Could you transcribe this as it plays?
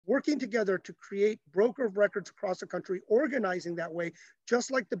working together to create broker of records across the country, organizing that way, just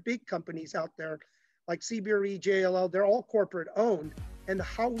like the big companies out there, like CBRE, JLL, they're all corporate owned. And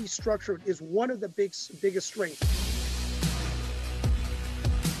how we structure it is one of the biggest strengths.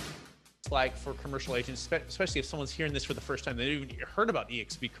 Like for commercial agents, especially if someone's hearing this for the first time, they haven't even heard about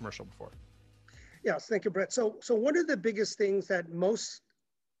eXp Commercial before? Yes, thank you, Brett. So one of the biggest things that most,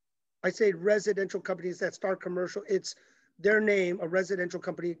 I say residential companies that start commercial, it's their name, a residential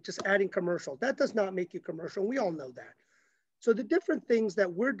company, just adding commercial. That does not make you commercial. We all know that. So the different things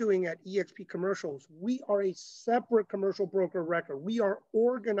that we're doing at eXp Commercials, we are a separate commercial broker record. We are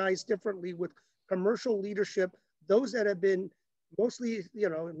organized differently with commercial leadership, those that have been mostly,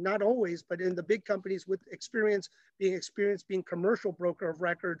 not always, but in the big companies with experience, being commercial broker of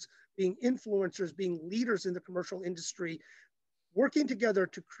records, being influencers, being leaders in the commercial industry, working together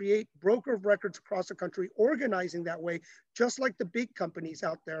to create broker of records across the country, organizing that way, just like the big companies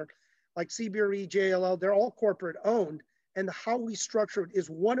out there, like CBRE, JLL, they're all corporate owned. And how we structure it is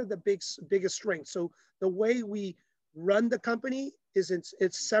one of the biggest strengths. So the way we run the company is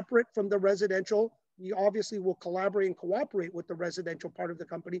it's separate from the residential. We obviously will collaborate and cooperate with the residential part of the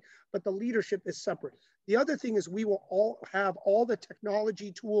company, but the leadership is separate. The other thing is we will all have all the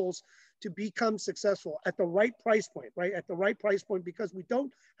technology tools to become successful at the right price point, right? At the right price point, because we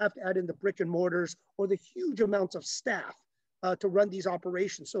don't have to add in the brick and mortars or the huge amounts of staff to run these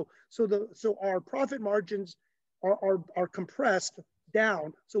operations. So our profit margins are compressed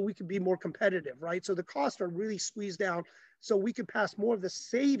down so we can be more competitive, right? So the costs are really squeezed down so we can pass more of the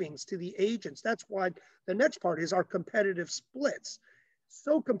savings to the agents. That's why the next part is our competitive splits.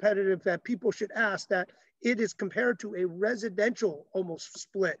 So competitive that people should ask that it is compared to a residential almost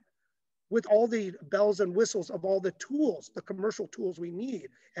split with all the bells and whistles of all the tools, the commercial tools we need.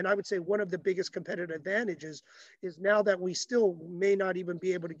 And I would say one of the biggest competitive advantages is now that we still may not even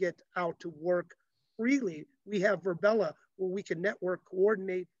be able to get out to work freely, we have Verbella where we can network,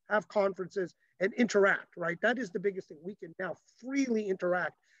 coordinate, have conferences, and interact, right? That is the biggest thing. We can now freely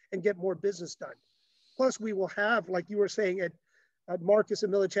interact and get more business done. Plus, we will have, like you were saying, at Marcus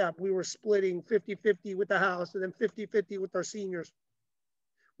and Millichap, we were splitting 50-50 with the house and then 50-50 with our seniors.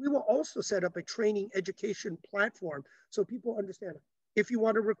 We will also set up a training education platform so people understand if you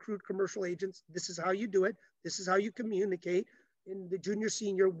want to recruit commercial agents, this is how you do it. This is how you communicate. In the junior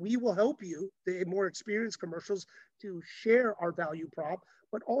senior, we will help you, the more experienced commercials, to share our value prop.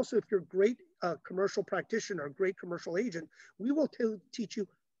 But also, if you're a great commercial practitioner, a great commercial agent, we will teach you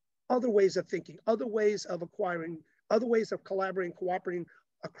other ways of thinking, other ways of acquiring, other ways of collaborating, cooperating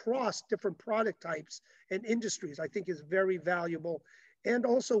across different product types and industries. I think is very valuable. And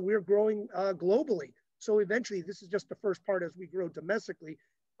also, we're growing globally. So eventually, this is just the first part as we grow domestically.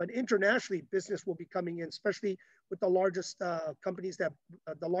 But internationally, business will be coming in, especially with the largest companies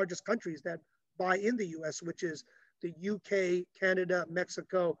the largest countries that buy in the US, which is the UK, Canada,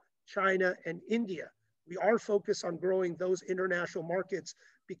 Mexico, China, and India. We are focused on growing those international markets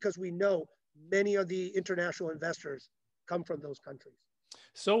because we know many of the international investors come from those countries.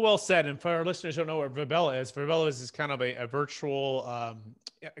 So well said. And for our listeners who don't know what Verbella is kind of a virtual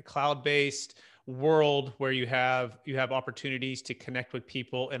cloud-based world where you have opportunities to connect with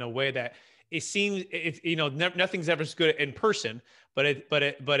people in a way that it seems nothing's ever as good in person, but you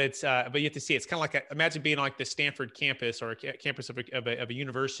have to see it's kind of like imagine being like the Stanford campus or a campus of a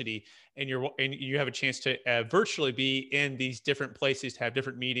university, and you have a chance to virtually be in these different places to have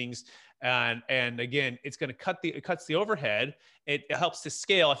different meetings, and again it cuts the overhead. It helps to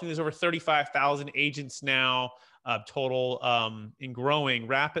scale. I think there's over 35,000 agents now total and growing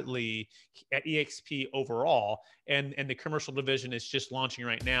rapidly at eXp overall, and the commercial division is just launching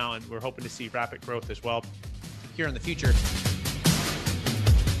right now, and we're hoping to see rapid growth as well here in the future.